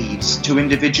never-ending waves to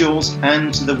individuals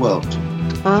and to the world.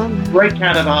 Break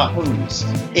out of our homes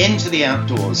into the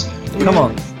outdoors. Come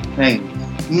on.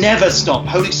 Never stop.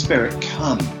 Holy Spirit,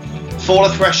 come. Fall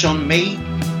afresh on me.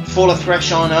 Fall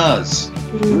afresh on us.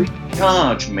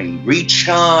 Recharge me.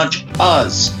 Recharge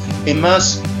us.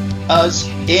 Immerse us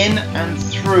in and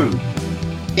through.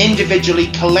 Individually,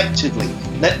 collectively.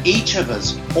 Let each of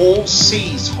us all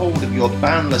seize hold of your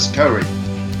boundless courage,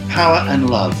 power and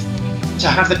love, to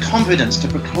have the confidence to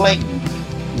proclaim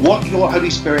what your Holy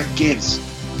Spirit gives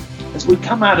as we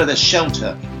come out of the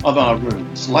shelter of our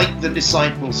rooms, like the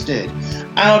disciples did,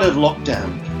 out of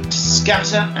lockdown, to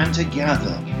scatter and to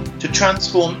gather, to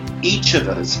transform each of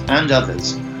us and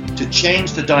others, to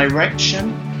change the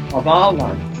direction of our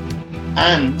life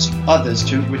and others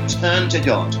to return to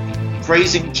God,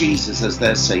 praising Jesus as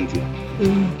their Saviour.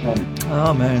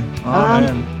 Amen.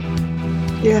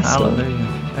 Yes. Hallelujah.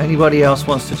 Anybody else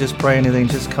wants to just pray anything,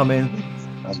 just come in.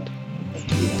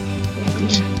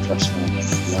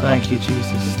 Thank you,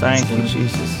 Jesus. Thank you,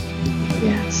 Jesus.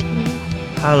 Yes.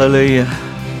 Hallelujah.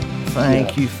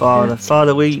 Thank you, Father.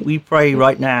 Father, we pray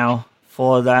right now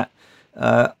for that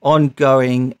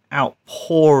ongoing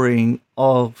outpouring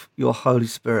of your Holy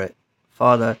Spirit.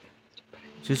 Father,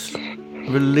 just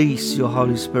release your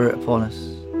Holy Spirit upon us.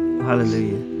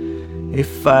 Hallelujah.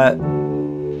 If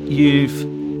you've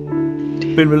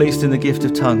been released in the gift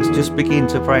of tongues, just begin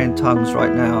to pray in tongues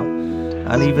right now.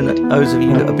 And even those of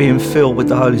you that are being filled with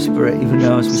the Holy Spirit, even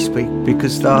now as we speak,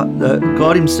 because the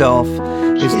God himself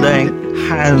is laying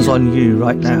hands on you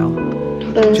right now.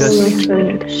 Just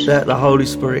let the Holy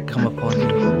Spirit come upon you.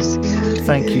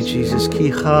 Thank you, Jesus.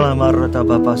 Hallelujah,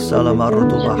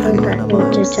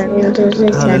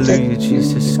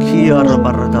 Jesus.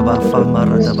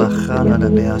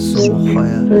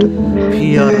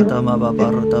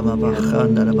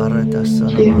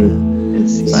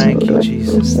 Thank you,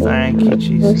 Jesus. Thank you,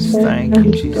 Jesus. Thank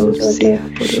you, Jesus.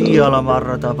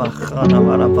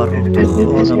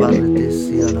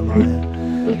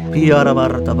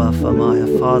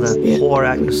 Father, pour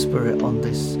out your Spirit on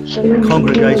this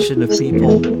congregation of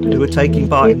people who are taking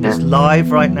part in this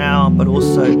live right now, but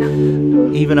also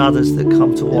even others that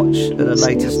come to watch at a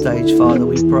later stage. Father,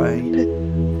 we pray,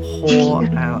 pour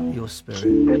out your Spirit.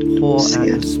 Pour out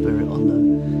your Spirit on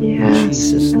them. In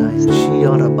Jesus' name.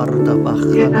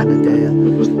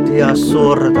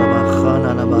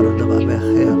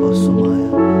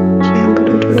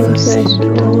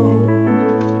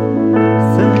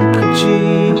 Thank you,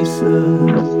 Jesus.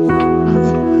 Lord,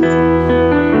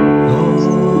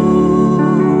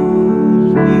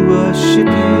 we worship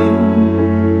you.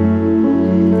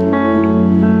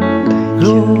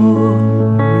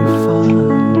 Glorify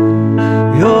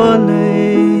your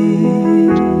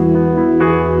name.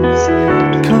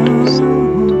 Come,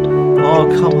 oh,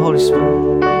 come, Holy Spirit.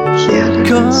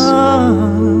 Come,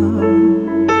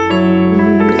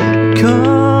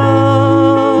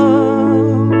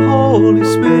 Holy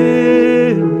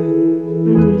Spirit,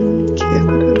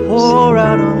 pour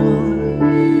out on us,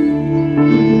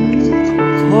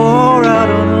 pour out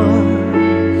on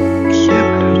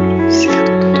us.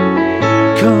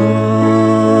 Come,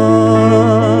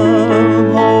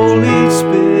 Holy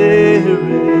Spirit,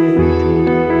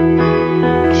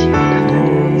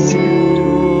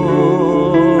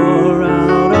 pour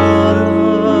out on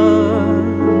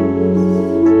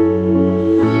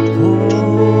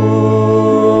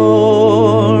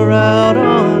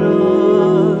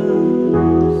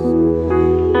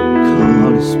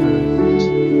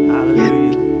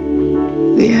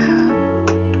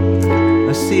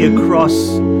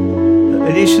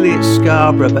Initially it's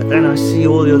Scarborough, but then I see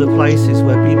all the other places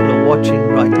where people are watching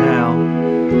right now,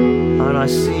 and I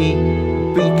see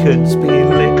beacons being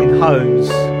lit in homes,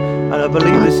 and I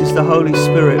believe this is the Holy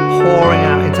Spirit pouring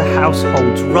out into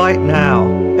households right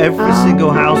now. Every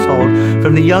single household,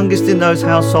 from the youngest in those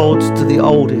households to the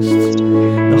oldest,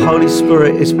 the Holy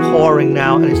Spirit is pouring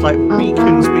now, and it's like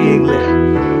beacons being lit.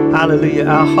 Hallelujah.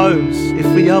 Our homes, if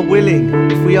we are willing,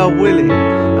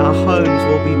 our homes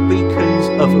will be beacons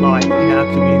of light in our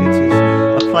communities,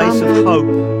 a place of hope,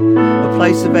 a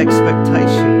place of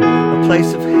expectation, a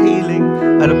place of healing,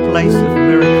 and a place of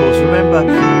miracles. Remember,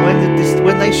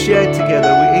 when they shared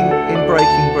together in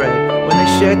breaking bread, when they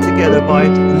shared together by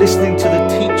listening to the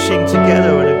teaching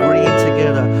together and agreeing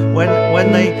together,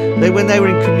 when they were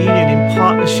in communion, in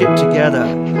partnership together,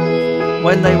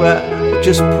 when they were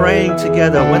just praying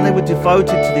together, when they were devoted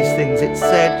to these things, it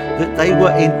said that they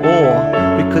were in awe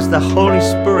because the Holy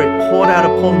Spirit poured out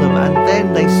upon them, and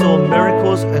then they saw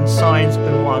miracles and signs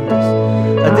and wonders.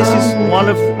 And this is one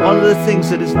of the things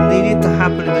that has needed to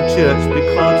happen in the church,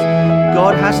 because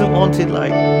God hasn't wanted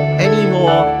like any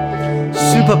more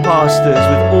super pastors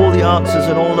with all the answers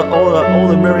and all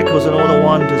the miracles and all the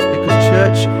wonders, because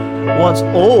church wants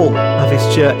all of his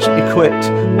church equipped,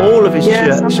 all of his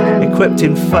church equipped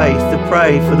in faith to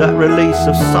pray for that release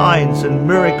of signs and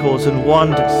miracles and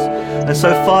wonders. And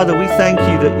so, Father, we thank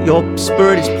you that your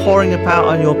Spirit is pouring out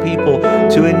on your people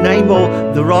to enable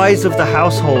the rise of the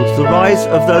households, the rise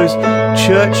of those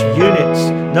church units,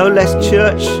 no less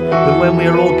church than when we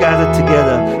are all gathered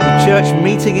together. The church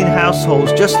meeting in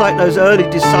households, just like those early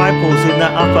disciples in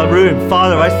that upper room.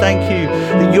 Father, I thank you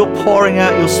that you're pouring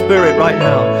out your Spirit right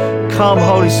now. Come,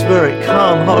 Holy Spirit,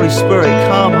 come, Holy Spirit,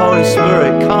 come, Holy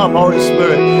Spirit, come, Holy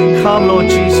Spirit, come, Lord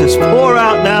Jesus. Pour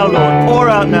out now, Lord, pour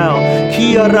out now.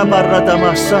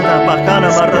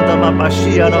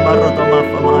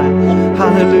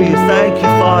 Hallelujah, thank you,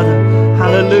 Father.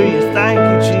 Hallelujah, thank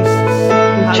you, Jesus.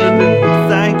 Hallelujah,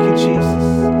 thank you, Jesus.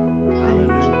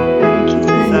 Hallelujah,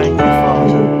 thank you,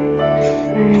 Father.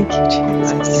 Thank you,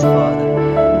 Jesus. Thank you, Father.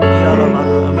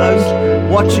 And those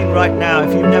watching right now,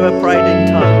 if you've never prayed in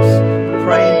tongues,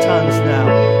 pray in tongues now.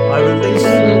 I release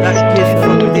that gift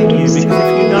from within you, because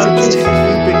if you know Jesus,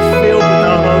 you've been filled with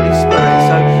the Holy Spirit.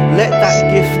 So let that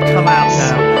gift come out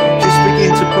now. Just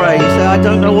begin to pray. You say, I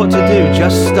don't know what to do.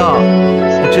 Just start.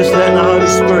 And just let the Holy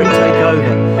Spirit take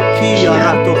over. Be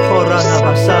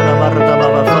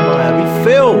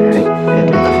filled with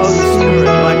the Holy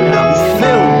Spirit right now. Be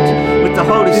filled with the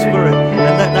Holy Spirit.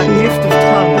 And let that gift of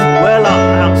tongues well up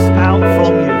out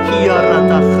from you.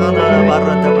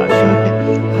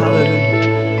 Hallelujah.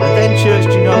 And then, church,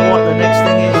 do you know what the next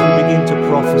thing is? You begin to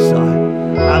prophesy.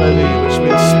 Hallelujah. Which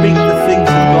means speak the things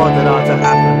of God that are to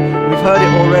happen. We've heard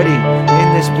it already in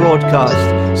this broadcast.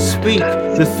 Speak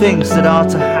the things that are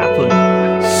to happen.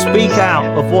 Speak out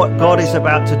of what God is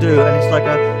about to do. And it's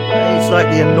like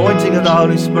the anointing of the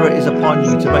Holy Spirit is upon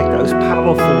you to make those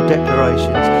powerful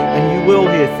declarations. And you will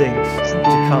hear things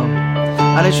to come.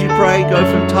 And as you pray, go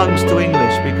from tongues to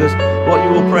English, because what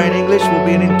you will pray in English will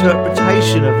be an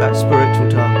interpretation of that spiritual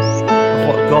tongue, of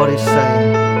what God is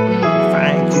saying.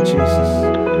 Thank you, Jesus.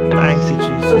 Thank you,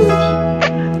 Jesus.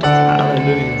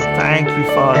 Hallelujah. Thank you,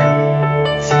 Father.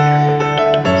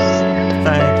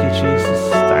 Thank you, Jesus.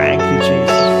 Thank you,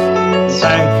 Jesus.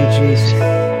 Thank you, Jesus.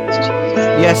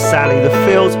 Yes, Sally, the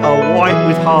fields are white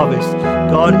with harvest.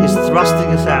 God is thrusting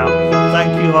us out.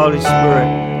 Thank you, Holy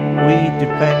Spirit. We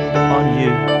depend on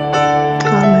you.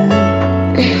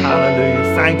 Amen.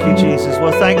 Hallelujah. Thank you, Jesus.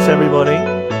 Well, thanks, everybody.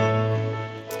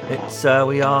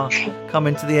 We are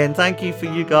coming to the end. Thank you for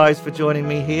you guys for joining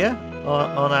me here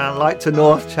on our Light to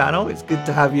North channel. It's good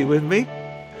to have you with me.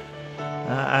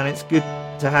 And it's good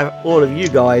to have all of you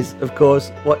guys, of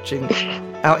course, watching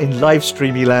out in live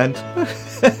streamy land.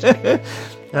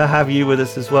 Have you with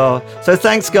us as well. So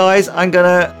thanks, guys. I'm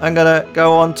gonna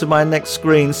go on to my next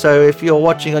screen. So if you're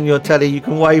watching on your telly, you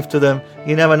can wave to them.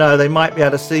 You never know, they might be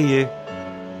able to see you.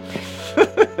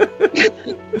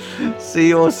 See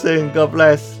you all soon. God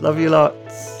bless. Love you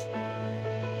lots.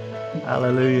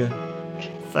 Hallelujah.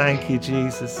 Thank you,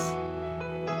 Jesus.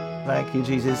 Thank you,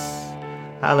 Jesus.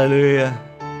 Hallelujah.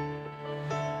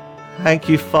 Thank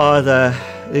you, Father.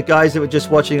 The guys that were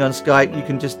just watching on Skype, you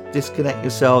can just disconnect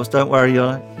yourselves. Don't worry,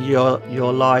 you're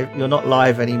live. You're not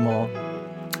live anymore.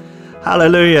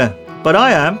 Hallelujah. But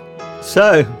I am.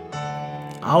 So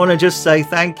I want to just say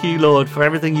thank you, Lord, for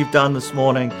everything you've done this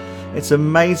morning. It's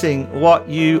amazing what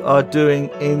you are doing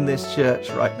in this church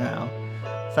right now.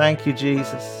 Thank you,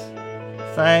 Jesus.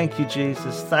 Thank you,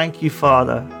 Jesus. Thank you,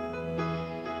 Father,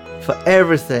 for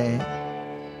everything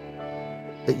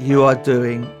that you are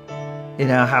doing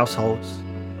in our households.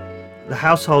 The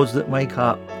households that make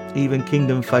up even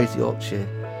Kingdom Faith Yorkshire,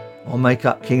 or make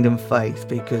up Kingdom Faith,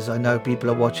 because I know people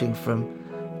are watching from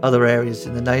other areas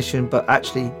in the nation, but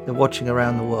actually they're watching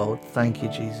around the world. Thank you,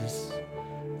 Jesus.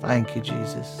 Thank you,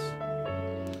 Jesus.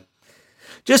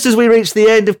 Just as we reach the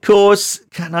end, of course,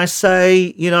 can I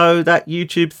say, that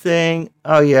YouTube thing?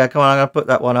 Oh, yeah, come on, I'm going to put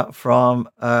that one up from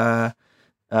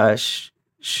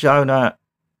Shona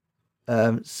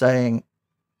saying,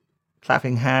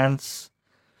 clapping hands.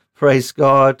 Praise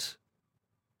God.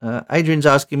 Adrian's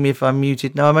asking me if I'm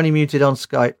muted. No, I'm only muted on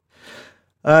Skype.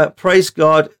 Praise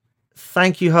God.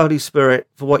 Thank you, Holy Spirit,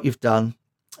 for what you've done.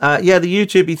 The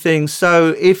YouTubey thing.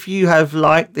 So if you have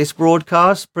liked this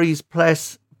broadcast, please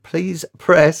press,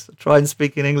 try and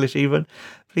speak in English even.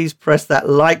 Please press that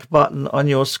like button on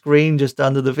your screen just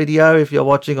under the video if you're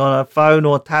watching on a phone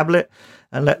or tablet,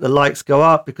 and let the likes go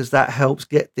up, because that helps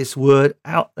get this word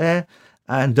out there.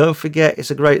 And don't forget,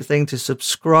 it's a great thing to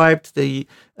subscribe to the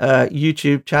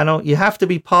YouTube channel. You have to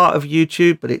be part of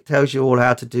YouTube, but it tells you all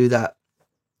how to do that.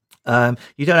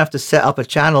 You don't have to set up a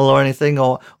channel or anything,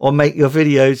 or make your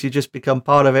videos. You just become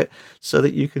part of it so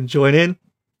that you can join in.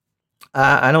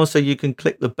 And also you can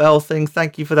click the bell thing.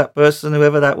 Thank you for that person,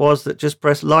 whoever that was, that just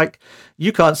pressed like.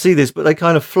 You can't see this, but they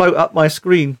kind of float up my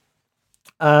screen.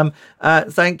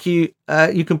 Thank you.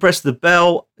 You can press the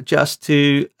bell just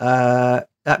to...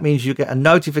 that means you get a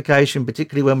notification,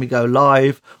 particularly when we go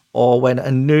live or when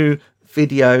a new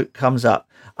video comes up.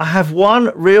 I have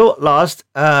one real last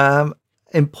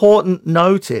important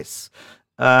notice.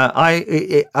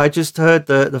 I just heard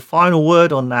the final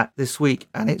word on that this week,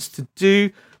 and it's to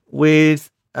do with,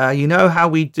 how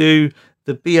we do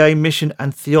the BA Mission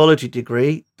and Theology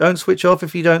degree. Don't switch off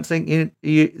if you don't think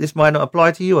this might not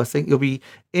apply to you. I think you'll be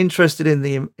interested in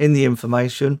the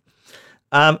information.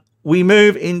 We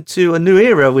move into a new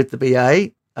era with the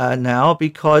BA now,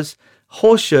 because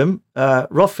Horsham,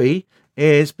 Roffey,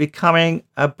 is becoming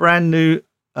a brand new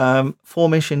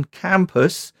Formation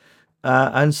campus.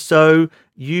 And so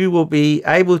you will be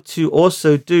able to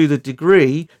also do the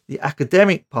degree, the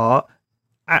academic part,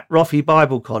 at Roffey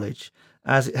Bible College,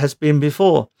 as it has been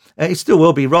before. It still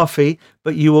will be Roffey,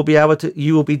 but you will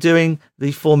be doing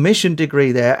the Formation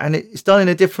degree there, and it's done in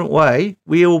a different way.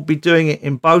 We will be doing it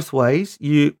in both ways.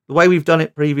 The way we've done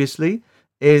it previously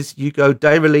is you go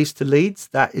day release to Leeds.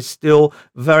 That is still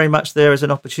very much there as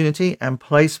an opportunity, and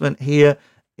placement here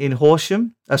in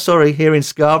Horsham. Here in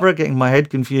Scarborough, getting my head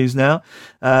confused now.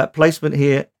 Placement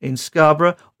here in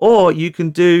Scarborough, or you can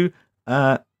do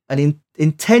an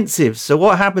intensive. So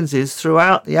what happens is,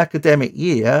 throughout the academic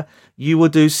year, you will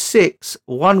do 6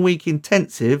 one-week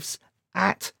intensives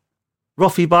at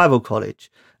Roffey Bible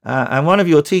College. And one of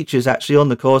your teachers actually on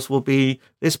the course will be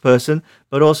this person,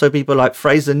 but also people like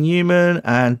Fraser Newman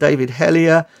and David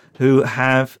Hellier, who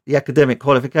have the academic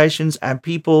qualifications, and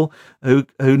people who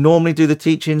normally do the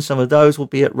teaching. Some of those will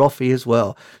be at Roffey as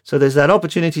well. So there's that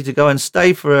opportunity to go and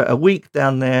stay for a week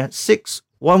down there, 6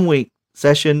 one-week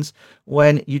sessions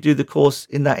when you do the course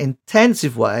in that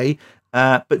intensive way.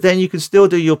 But then you can still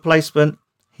do your placement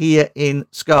here in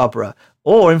Scarborough.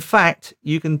 Or in fact,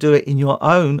 you can do it in your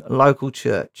own local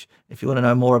church. If you want to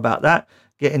know more about that,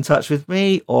 get in touch with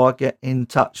me or get in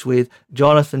touch with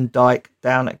Jonathan Dyke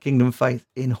down at Kingdom Faith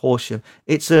in Horsham.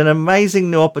 It's an amazing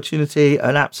new opportunity,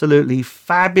 an absolutely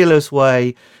fabulous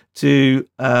way to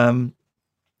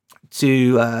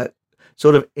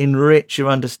sort of enrich your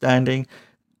understanding.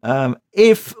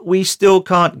 If we still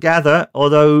can't gather,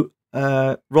 although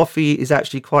Rofi is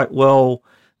actually quite well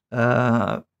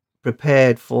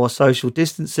prepared for social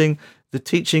distancing, the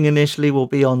teaching initially will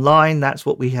be online. That's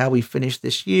how we finished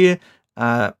this year.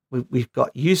 We've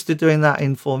got used to doing that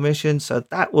in formation, so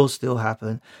that will still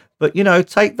happen. But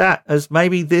take that as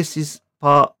maybe this is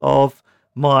part of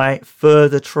my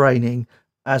further training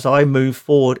as I move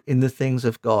forward in the things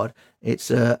of God.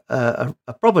 It's a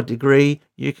proper degree.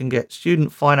 You can get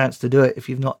student finance to do it if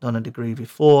you've not done a degree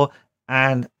before,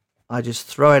 and I just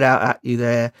throw it out at you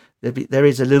there. There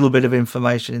is a little bit of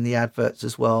information in the adverts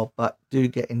as well, but do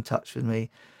get in touch with me.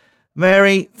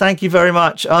 Mary, thank you very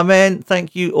much. Amen.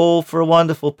 Thank you all for a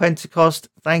wonderful Pentecost.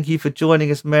 Thank you for joining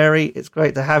us, Mary. It's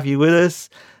great to have you with us.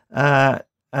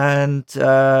 And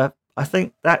I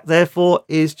think that therefore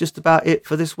is just about it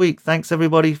for this week. Thanks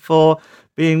everybody for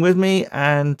being with me,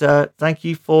 and thank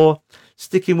you for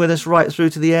sticking with us right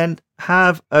through to the end.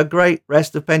 Have a great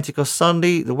rest of Pentecost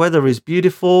Sunday. The weather is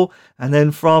beautiful, and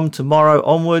then from tomorrow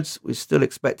onwards, we're still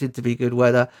expected to be good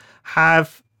weather.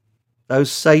 Have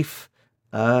those safe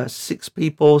 6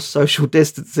 people social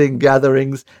distancing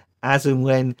gatherings as and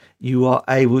when you are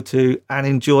able to, and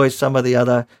enjoy some of the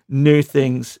other new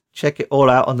things. Check it all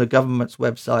out on the government's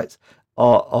websites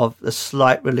of the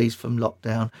slight release from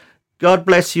lockdown. God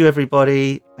bless you,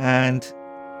 everybody, and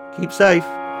keep safe.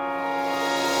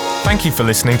 Thank you for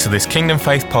listening to this Kingdom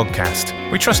Faith podcast.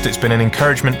 We trust it's been an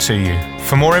encouragement to you.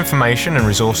 For more information and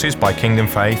resources by Kingdom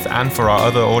Faith and for our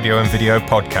other audio and video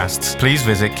podcasts, please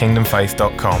visit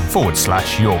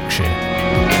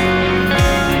kingdomfaith.com/Yorkshire.